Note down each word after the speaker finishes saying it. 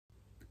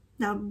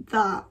Now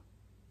that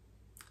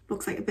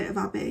looks like a bit of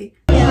Abby.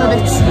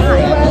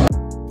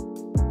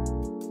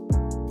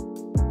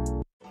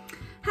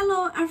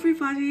 Hello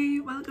everybody,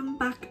 welcome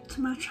back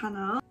to my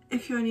channel.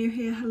 If you're new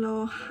here,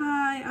 hello,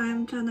 hi,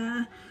 I'm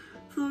Jenna.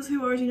 For those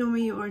who already know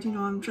me, you already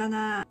know I'm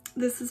Jenna.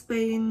 This has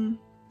been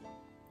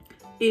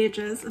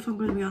ages, if I'm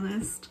going to be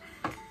honest.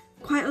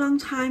 Quite a long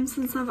time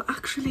since I've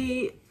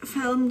actually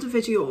filmed a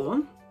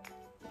video.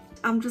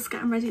 I'm just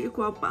getting ready to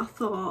go out, but I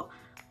thought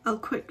I'll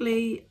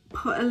quickly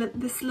put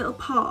this little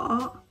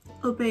part,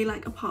 it'll be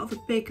like a part of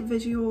a big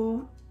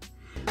video.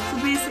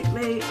 So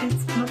basically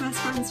it's my best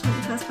friend's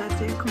 21st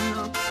birthday coming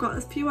up. I've got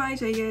a few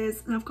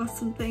ideas and I've got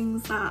some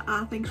things that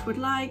I think she would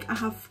like. I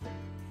have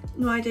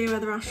no idea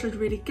whether I should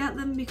really get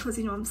them because,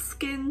 you know, I'm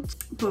skint,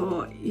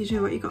 but you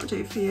do what you gotta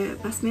do for your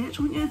best mate,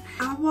 don't you?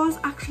 I was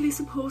actually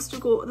supposed to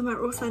go to the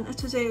Metro Centre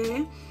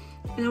today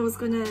and I was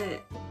gonna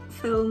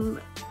film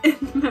in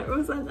the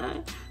Metro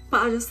Centre,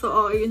 but I just thought,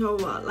 oh, you know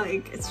what,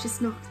 like, it's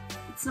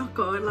not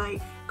good.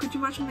 Like, could you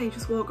imagine me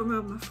just walking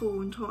around my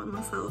phone talking to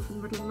myself in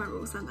the middle of the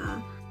Metro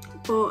Centre?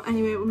 But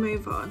anyway, we'll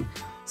move on.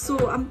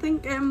 So I'm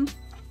thinking,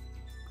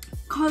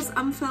 because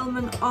I'm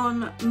filming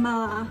on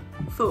my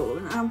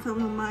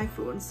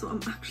phone, so I'm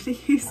actually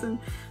using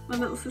my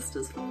little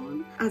sister's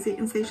phone. As you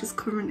can see, she's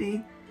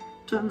currently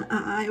done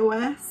an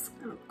iOS.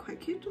 I look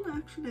quite cute, doesn't it,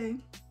 actually?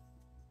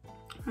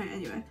 Right,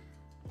 anyway.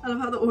 I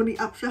love how the only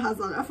app she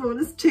has on her phone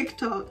is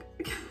TikTok.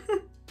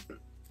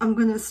 I'm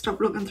gonna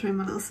stop looking through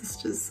my little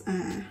sister's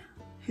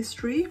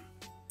history.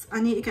 I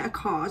need to get a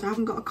card. I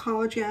haven't got a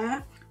card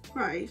yet.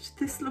 Right,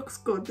 this looks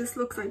good. This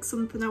looks like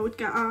something I would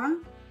get her,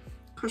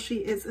 because she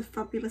is a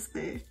fabulous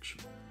bitch.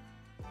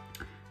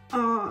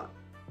 Or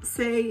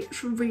say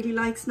she really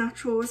likes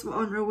nachos, we're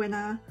on a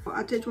winner. But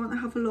I did want to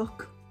have a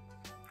look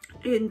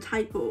in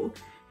Typo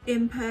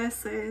in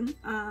person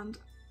and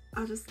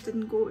I just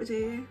didn't go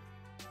today.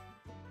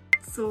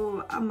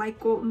 So I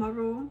might go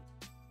tomorrow.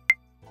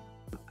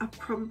 I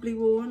probably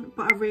won't,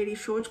 but I really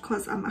should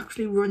because I'm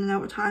actually running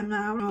out of time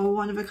now. A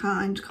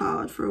one-of-a-kind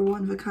card for a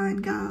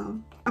one-of-a-kind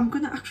gal. I'm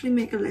going to actually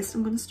make a list.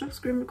 I'm going to stop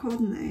screen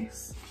recording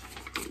this.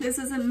 This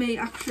isn't me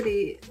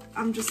actually,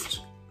 I'm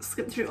just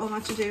skipping through all my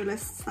to-do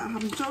lists that I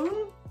haven't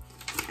done.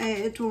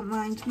 Don't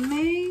mind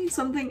me.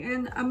 So I'm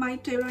thinking I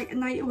might do like a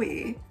night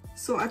away.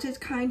 So I did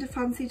kind of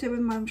fancy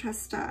doing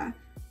Manchester,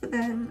 but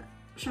then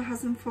she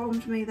has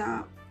informed me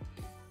that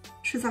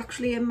she's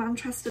actually in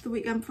Manchester the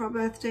weekend for her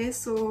birthday.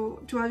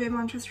 So do I do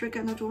Manchester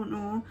again? I don't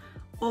know.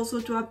 Also,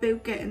 do I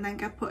book it and then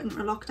get put into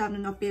lockdown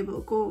and not be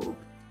able to go?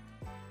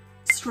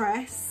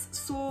 Stress.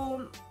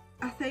 So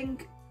I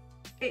think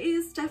it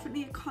is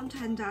definitely a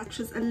contender.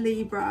 She's a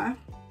Libra,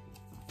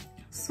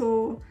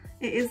 so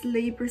it is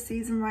Libra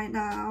season right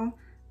now,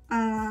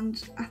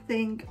 and I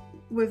think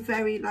we're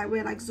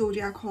like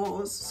zodiac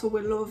whores, so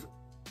we love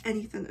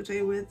anything to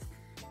do with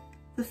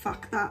the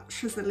fact that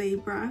she's a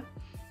Libra.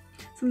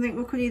 So I think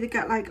we could either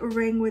get like a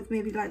ring with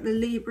maybe like the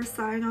Libra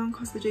sign on,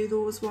 because they do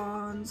those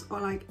ones, or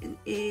like an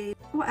A.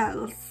 What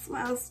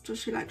else does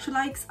she like? She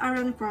likes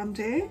Ariana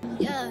Grande.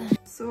 Yeah.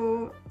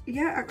 So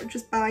yeah, I could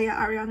just buy a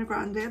Ariana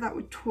Grande, that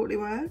would totally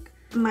work.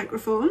 A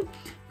microphone,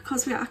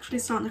 because we're actually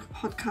starting a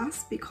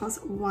podcast, because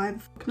why the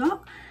fuck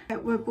not?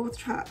 We're both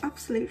trying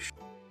absolute shit.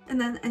 And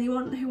then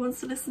anyone who wants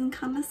to listen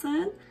can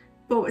listen,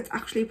 but it's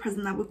actually a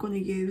present that we're going to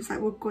use. Like,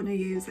 we're going to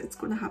use it, it's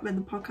going to happen.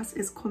 The podcast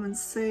is coming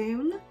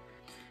soon.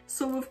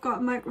 So we've got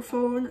a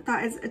microphone.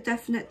 That is a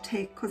definite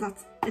tick, because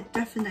that's a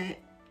definite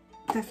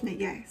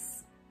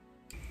yes.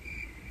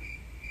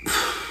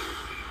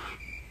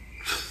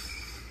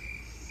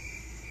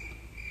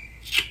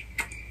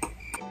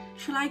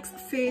 She likes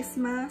face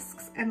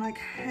masks and like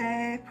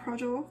hair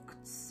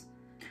products.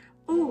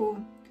 Oh,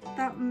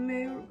 that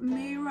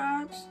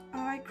Murad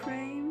eye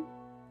cream.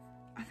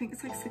 I think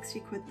it's like 60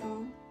 quid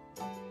though.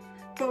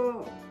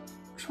 But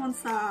she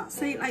wants that.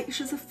 See, like,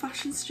 she's a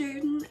fashion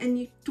student and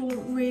you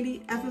don't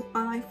really ever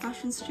buy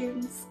fashion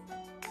students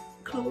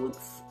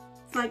clothes.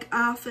 It's like,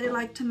 I feel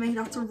like, to me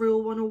that's a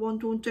rule 101,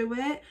 don't do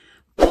it.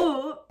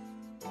 But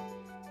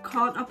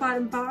can't I buy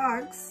them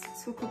bags?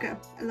 So we could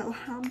get a little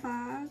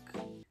handbag.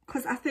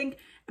 Because I think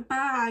a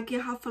bag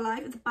you have for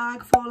life, it's a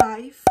bag for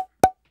life.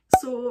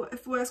 So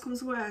if worst comes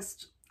to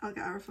worst, I'll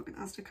get her a fucking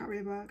Asda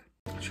carrier bag.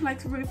 She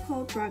likes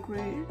RuPaul Drag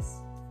Race.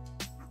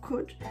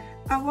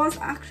 I was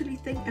actually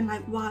thinking,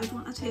 like, why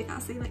don't I take her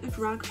to see like a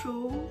drag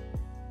show?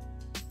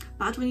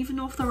 But I don't even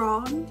know if they're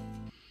on.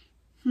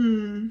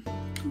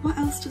 What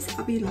else does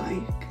Abby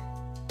like?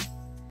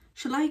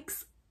 She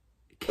likes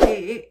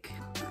cake.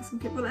 Some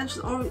people, then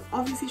she's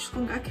obviously she's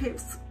gonna get a cake.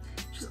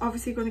 She's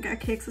obviously gonna get a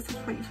cake, so it's her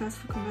 21st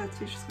fucking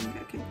birthday, she's gonna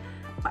get a cake.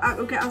 But I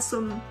could get her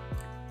some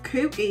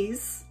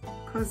cookies,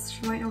 because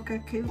she might not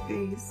get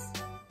cookies.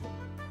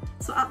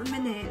 So at the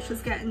minute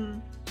she's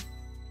getting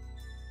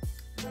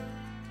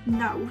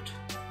note,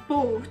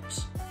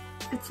 but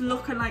it's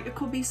looking like it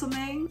could be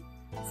something.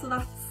 So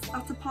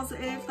that's a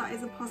positive. That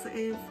is a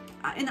positive.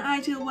 In an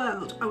ideal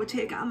world, I would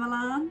take her to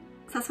Milan,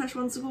 because that's where she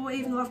wants to go.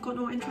 Even though I've got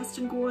no interest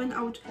in going,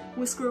 I would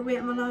whisk her away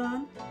to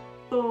Milan.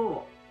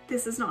 But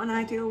this is not an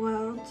ideal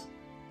world.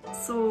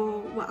 So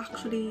we're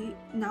actually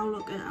now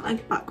looking at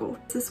like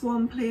backups. This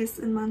one place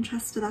in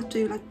Manchester that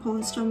do like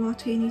porn star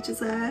martini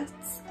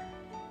desserts.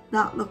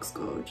 That looks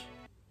good.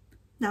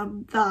 Now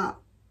that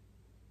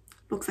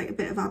looks like a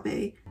bit of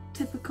Abby.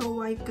 Typical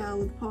white girl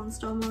with porn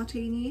star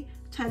martini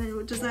turning into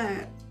a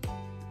dessert.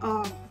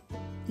 Oh,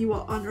 you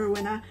are on a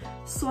winner.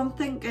 So I'm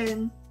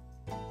thinking,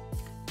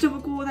 do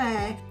we go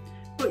there?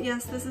 But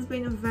yes, this has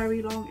been a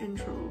very long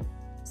intro,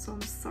 so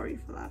I'm sorry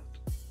for that.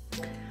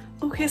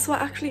 Okay, so I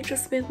actually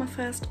just made my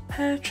first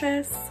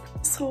purchase.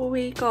 So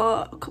we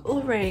got a couple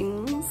of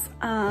rings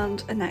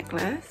and a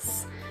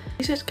necklace.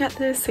 I did get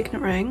the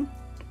signet ring,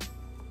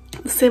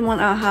 the same one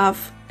I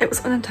have. It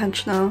was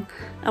unintentional.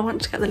 I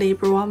wanted to get the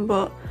Libra one,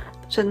 but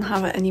I didn't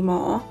have it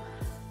anymore.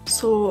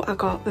 So I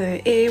got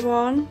the A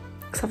one,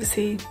 because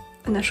obviously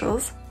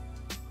initials.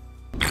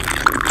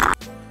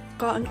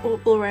 Got an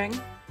opal ring.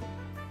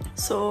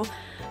 So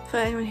for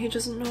anyone who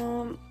doesn't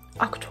know,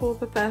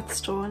 October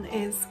birthstone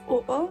is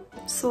opal,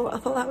 so I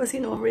thought that was,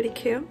 you know, really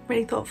cute,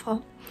 really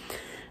thoughtful,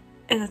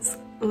 and it's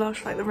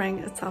lush. Like the ring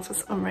itself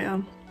is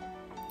unreal.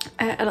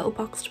 A little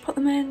box to put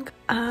them in,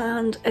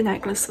 and a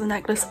necklace. So the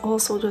necklace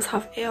also does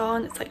have A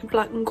on. It's like a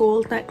black and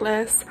gold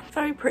necklace,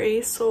 very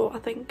pretty. So I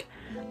think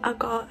I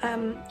got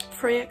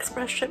free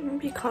express shipping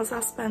because I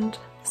spent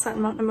a certain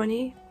amount of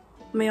money.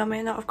 May or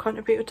may not have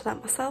contributed to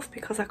that myself,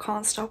 because I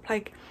can't stop.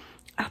 Like,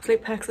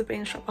 absolute perks of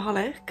being a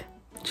shopaholic.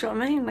 Do you know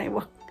what I mean?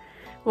 Like,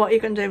 what are you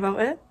gonna do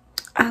about it?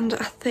 And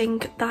I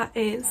think that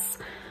is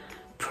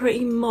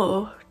pretty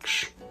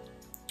much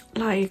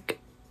like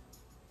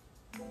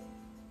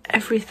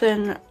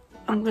everything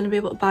I'm gonna be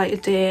able to buy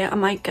today. I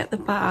might get the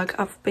bag.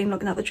 I've been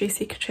looking at the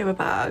Juicy Couture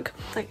bag.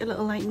 It's like a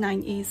little like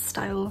 90s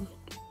style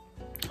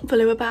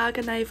velour bag,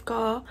 and they've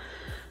got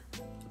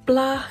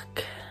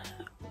black,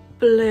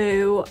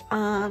 blue,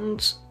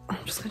 and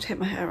I'm just gonna take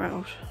my hair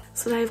out.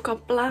 So they've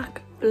got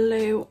black,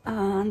 blue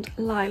and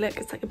lilac.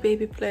 It's like a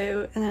baby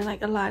blue and then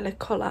like a lilac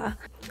colour.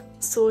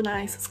 So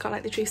nice. It's got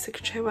like the Juicy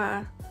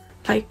Couture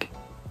like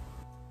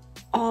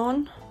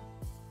on.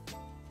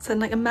 So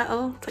like a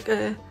metal. It's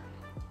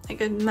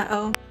like a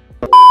metal.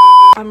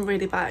 I'm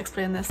really bad at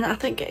explaining this. And I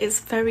think it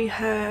is very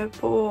herb,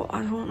 but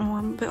I don't know,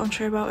 I'm a bit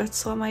unsure about it,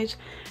 so I might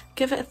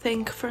give it a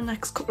think for the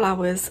next couple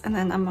hours and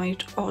then I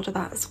might order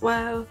that as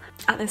well.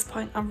 At this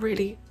point I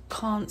really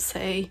can't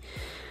say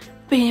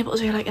being able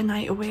to do like a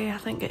night away. I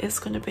think it is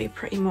going to be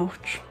pretty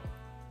much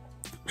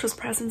just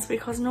presents,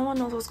 because no one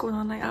knows what's going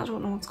on. Like, I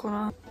don't know what's going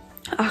on.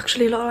 I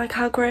actually look like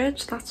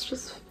Hagrid. That's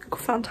just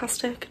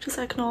fantastic. Just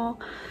ignore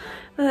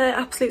the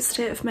absolute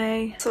state of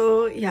me.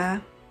 So yeah,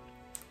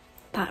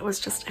 that was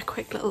just a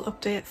quick little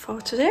update for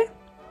today.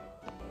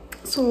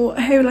 So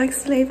who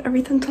likes to leave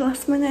everything to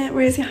last minute?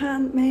 Raise your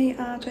hand. Me,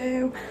 I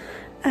do.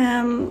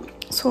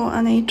 So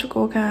I need to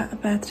go get a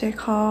birthday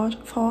card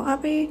for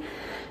Abby.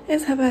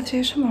 It's her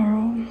birthday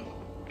tomorrow.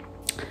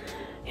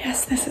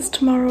 Yes, this is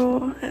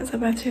tomorrow. It's her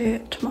birthday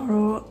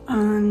tomorrow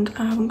and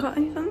I haven't got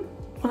anything.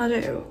 Well, I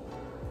do,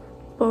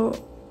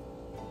 but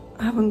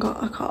I haven't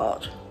got a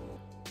card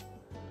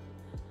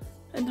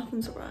and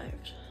nothing's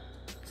arrived,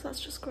 so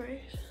that's just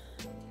great.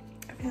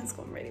 Everything's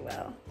going really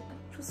well.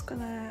 I'm just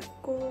gonna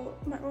go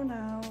Metro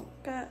now,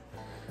 get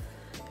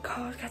a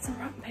card, get some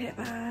wrapping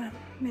paper,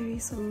 maybe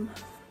some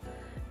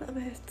little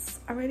bits.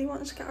 I really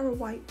wanted to get her a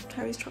white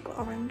Terry's chocolate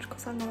orange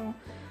because I know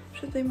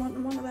she's been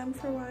wanting one of them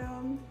for a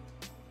while.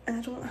 And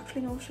I don't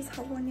actually know if she's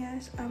had one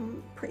yet.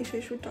 I'm pretty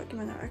sure she would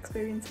document her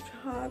experience if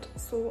she had,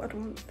 so I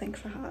don't think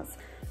she has,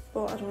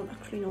 but I don't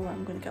actually know where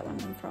I'm going to get one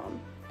of them from.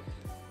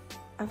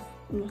 I've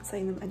not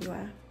seen them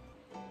anywhere.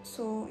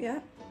 So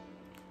yeah,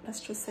 let's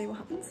just see what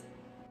happens.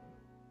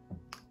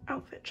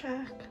 Outfit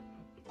check.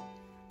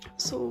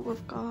 So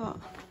we've got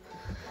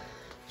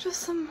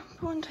just some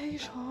Bonte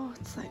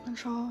shorts, cycling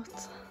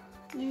shorts,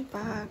 new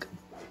bag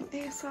from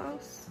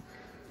ASOS,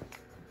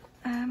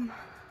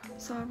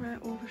 Zara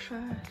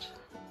overshirt,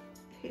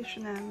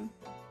 H&M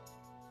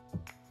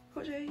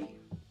hoodie,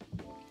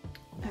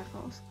 Air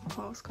Force of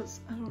course, because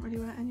I don't really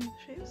wear any of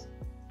the shoes.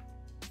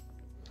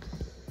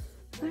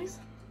 Nice.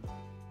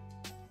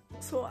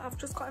 So I've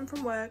just got in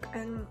from work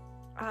and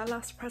our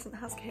last present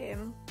has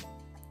came,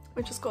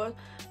 which is good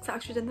because I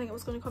actually didn't think it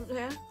was going to come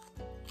today.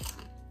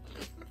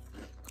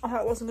 I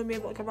thought I wasn't going to be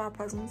able to give our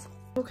presents.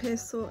 Okay,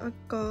 so I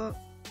got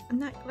a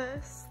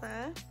necklace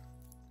there.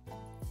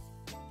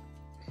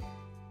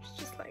 It's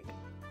just like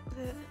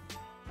the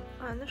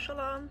initial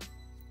on,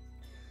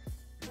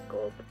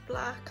 gold with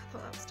black. I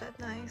thought that was dead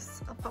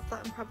nice. I'll pop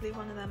that in probably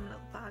one of them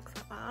little bags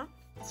like that.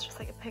 It's just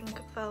like a pink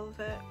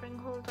velvet ring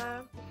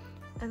holder,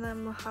 and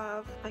then we'll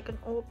have like an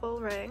opal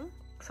ring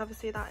because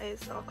obviously that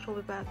is the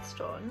October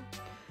birthstone.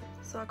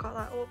 So I got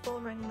that opal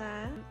ring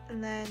there,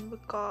 and then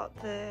we've got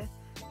the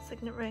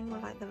signet ring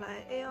with like the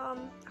letter A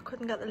on. I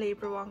couldn't get the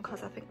Libra one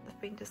because I think they've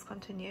been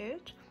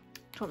discontinued.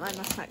 Don't mind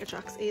my Snicker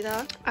Jacks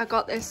either. I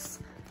got this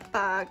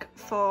bag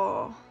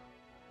for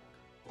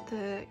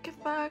the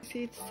gift bag. So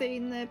you'd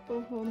seen the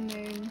boho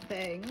moon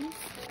thing.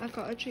 I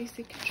got a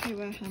Juicy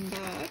Couture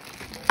handbag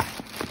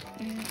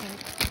and I'll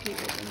quickly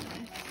open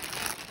this.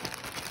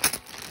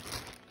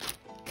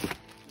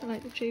 I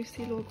like the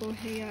Juicy logo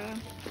here.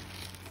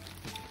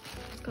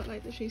 It's got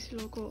like the Juicy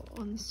logo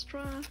on the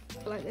strap.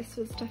 Like this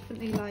was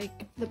definitely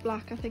like the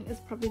black, I think is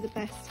probably the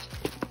best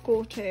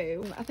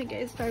go-to. I think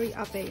it is very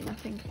Abby and I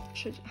think it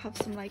should have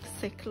some like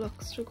sick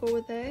looks to go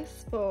with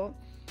this, but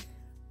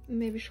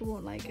maybe she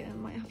won't like it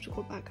and might have to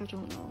go back. I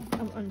don't know.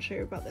 I'm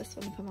unsure about this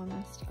one if I'm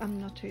honest. I'm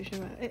not too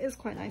sure. It is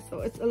quite nice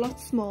though. It's a lot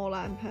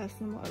smaller in person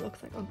than what it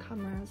looks like on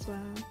camera as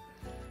well.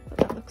 But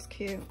that looks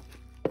cute.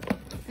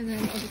 And then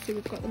obviously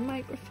we've got the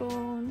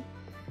microphone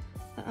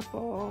that I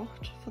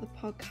bought for the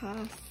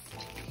podcast.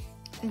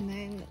 And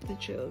then the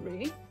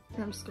jewellery.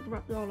 And I'm just going to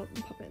wrap it all up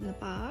and pop it in the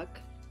bag.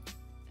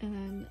 And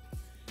then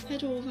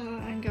head over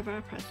and give her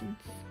a present.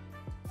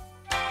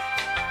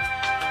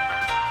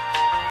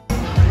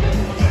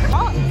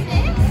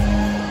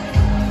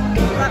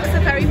 That was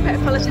a very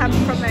pitiful attempt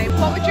from me.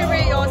 What would you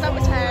rate yours out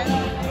of 10?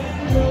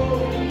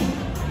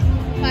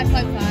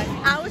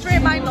 5.5. I would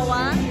rate mine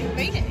lower.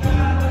 Really?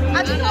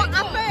 I don't know, at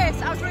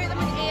first I would rate them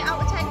an 8 out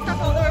of 10 because I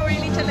thought they were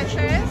really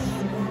delicious.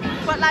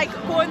 But like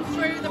going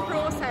through the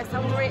process, I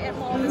would rate it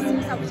more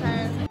than 6 out of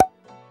 10.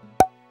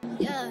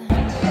 Yeah.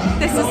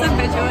 This is a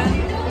video.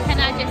 Can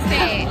I just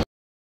say?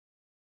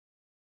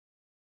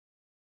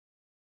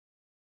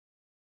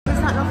 Is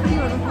that not for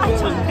you? I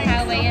don't think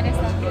How weird is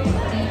that?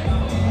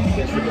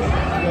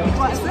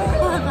 What's the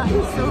colour that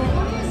is so...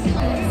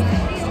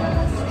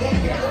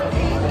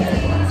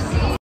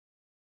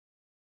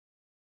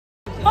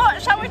 But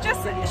shall we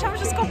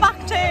just go back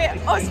to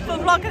us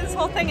vlogging this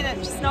whole thing and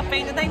it just not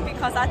being a thing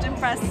because I didn't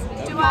press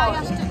Do I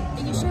have to?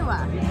 Are you sure?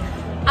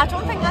 I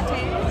don't think I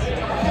did.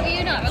 Have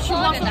you not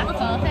recorded that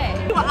whole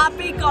thing? What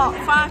Abby got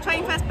for our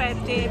 21st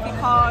birthday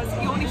because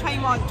you only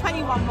 21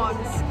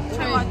 once.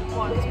 21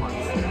 once.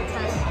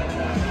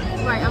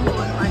 Right, I'm going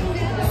right.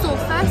 So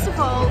first of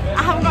all,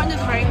 I haven't got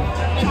another ring.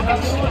 you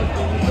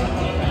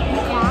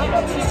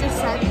can't. She's just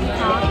said you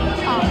can't.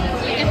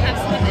 You can have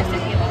some of this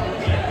if you want.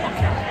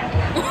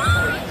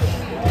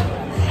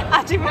 I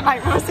do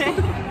like rosé.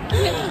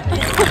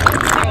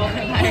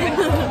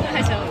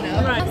 I don't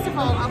know. Right. First of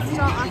all, I'll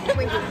start off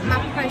with my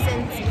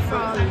presents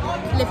from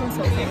Living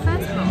Soul.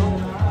 First of all,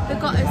 we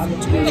got us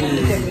 2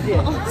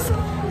 bottles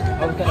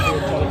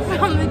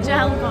from the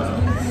gel bottle.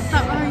 Is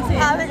that what I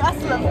I think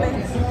that's lovely.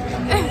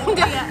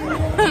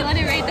 Do you want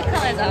to read the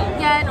colours out?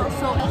 Yeah, no,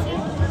 so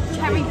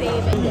Cherry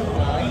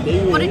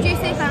Baby. What did you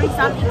say? Very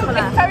sandy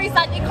colour? It's very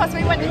sandy because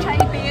we went to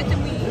Cherry Bay,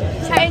 didn't we?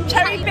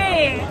 Cherry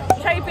Bay.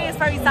 Cherry Bay is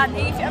very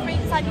sandy. If you're ever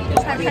in sandy, you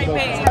just have Cherry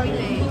Bay. Cherry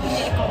Bay.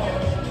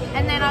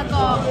 And then I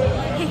got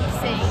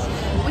Pixie,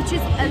 which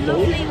is a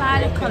lovely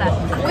lilac colour,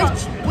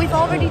 which we've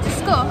already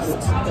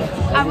discussed.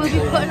 I will be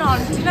putting on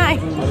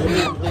tonight.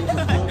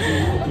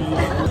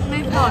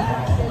 Moving on.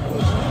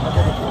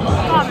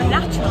 Oh, I'm a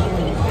natural.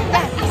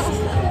 Next,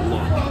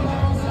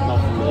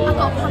 I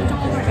got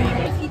Pandora.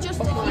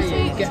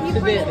 If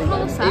you bring it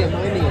closer,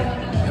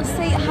 you'll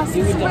see it has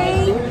 3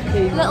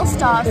 little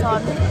stars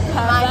on.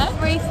 My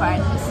 3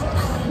 friends,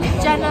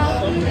 Jenna,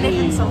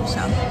 Living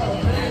Social.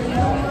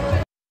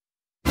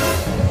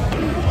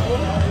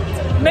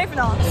 Moving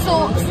on. So,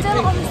 still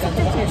on the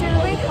subject of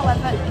jewellery,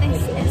 however,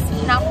 this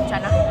is now from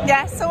Jenna.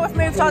 Yeah, so we've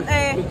moved on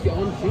to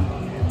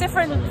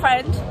different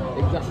friend.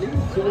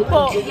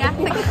 But Yeah,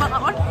 think about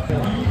that one.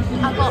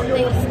 I got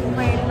this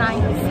really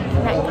nice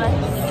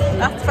necklace.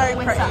 that's very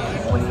With pretty.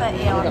 that, with the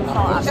ear on the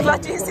top. If I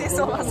do say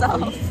so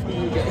myself.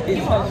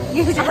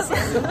 You just...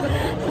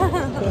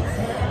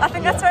 I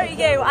think that's very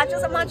you. I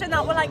just imagine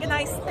that with like a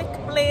nice thick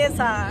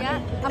blazer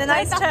and a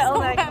nice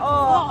turtleneck.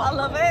 Oh, I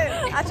love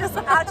it. I just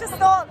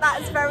thought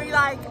that is very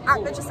like,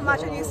 I could just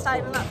imagine you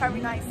styling that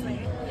very nicely.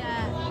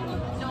 Yeah,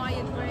 no, I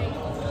agree.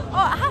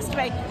 Oh, it has to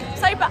be.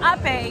 So, but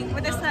Abby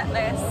with this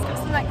necklace. Give us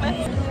the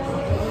necklace.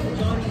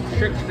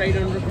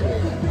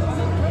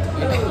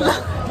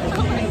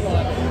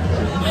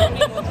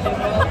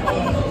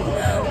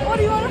 What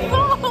do you want to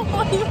fall?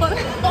 What do you want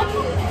to fall?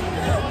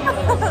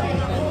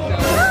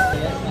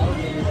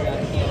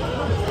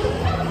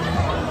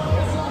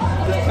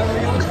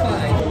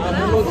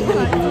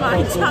 My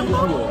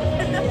channel.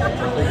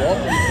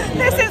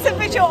 This is a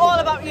video all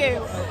about you.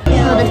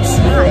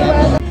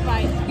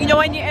 Right. You know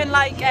when you're in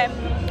like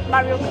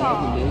Mario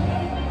Kart?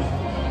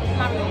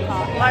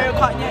 Mario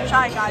Kart, yeah,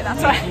 Shy Guy,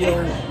 that's right.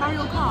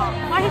 Mario Kart.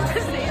 Why did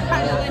you say it?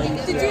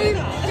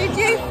 Did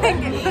you think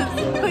it was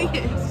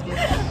weird?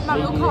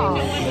 Mario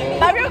Kart.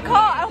 Mario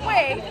Kart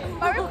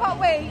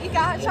away, you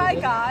get a Shy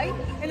Guy,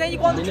 and then you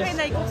go on the train,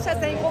 then you go upstairs,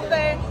 then you go up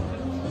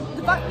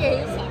the back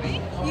gate.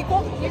 You go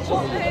up the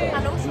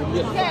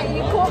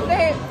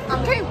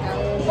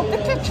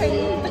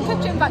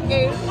kitchen back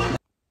gate.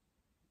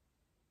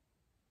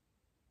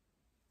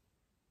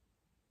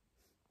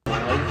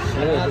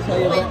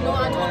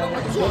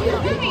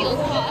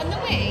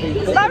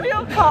 Mario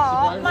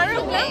Kart on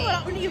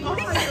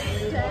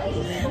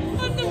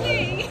the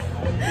Wii.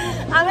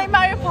 I like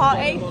Mario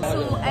Party.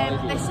 So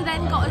this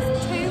then got us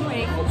 2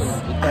 rings.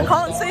 I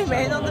can't zoom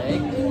in on the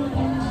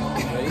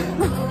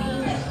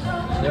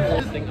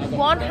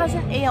One has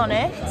an E on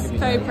it.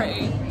 very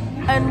pretty.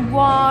 And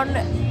one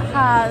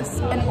has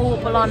an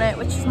opal on it,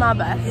 which is my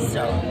best.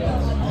 So.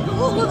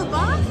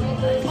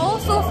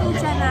 Also from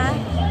Jenna,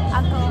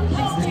 I got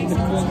this juicy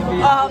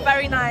cookie. Oh,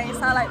 very nice.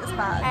 I like this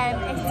bag.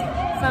 It's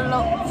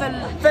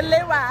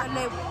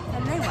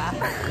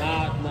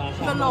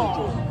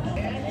Velour.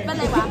 My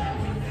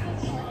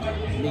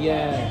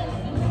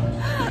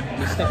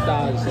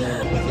stepdad's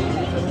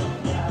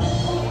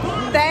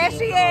There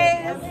she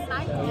is.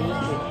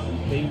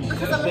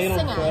 Because I'm a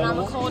singer and I'm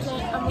recording.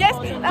 Yes,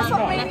 that's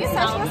what Mary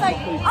said. She was like,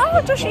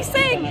 oh, does she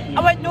sing? I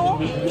went, no,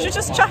 she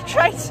just chat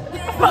right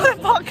for the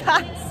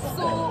podcast.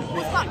 So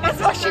we've got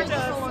That's what she does.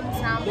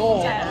 microphones now.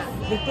 no,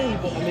 they do,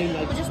 but I mean,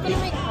 like, We're just going to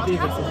make a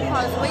podcast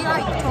because we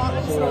like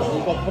talking,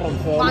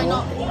 so why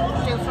not do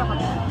it for a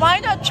podcast? Why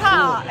not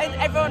chat and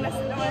everyone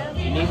listen to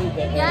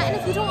it? Yeah, and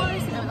if you don't want to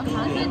listen to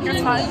it,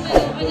 that's fine.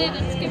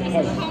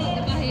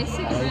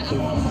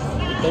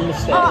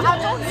 That's fine. Oh,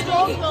 I don't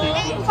smoke.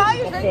 It's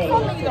fire drink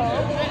for me though.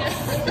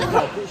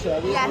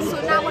 Yeah, so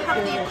now we have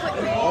the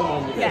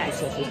equipment.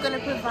 Yes. We're going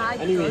to provide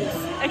Anyways. goods.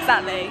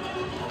 Exactly.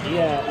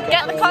 Yeah.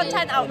 Get the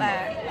content out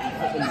there.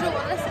 You don't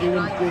want to listen to it,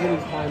 right? Doing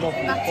time off.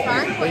 That's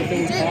fine, but if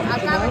you do, I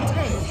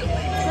guarantee it's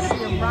going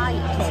to be a riot.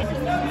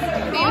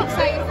 Are you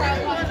excited for our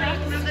podcast?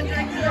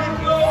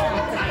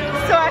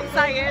 So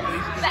excited.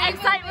 The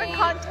excitement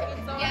content.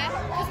 Yeah,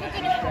 because we're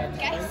going to have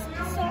guests.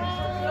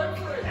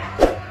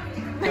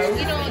 You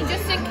know,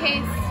 just in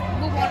case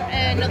we want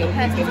another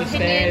person to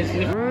come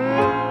in.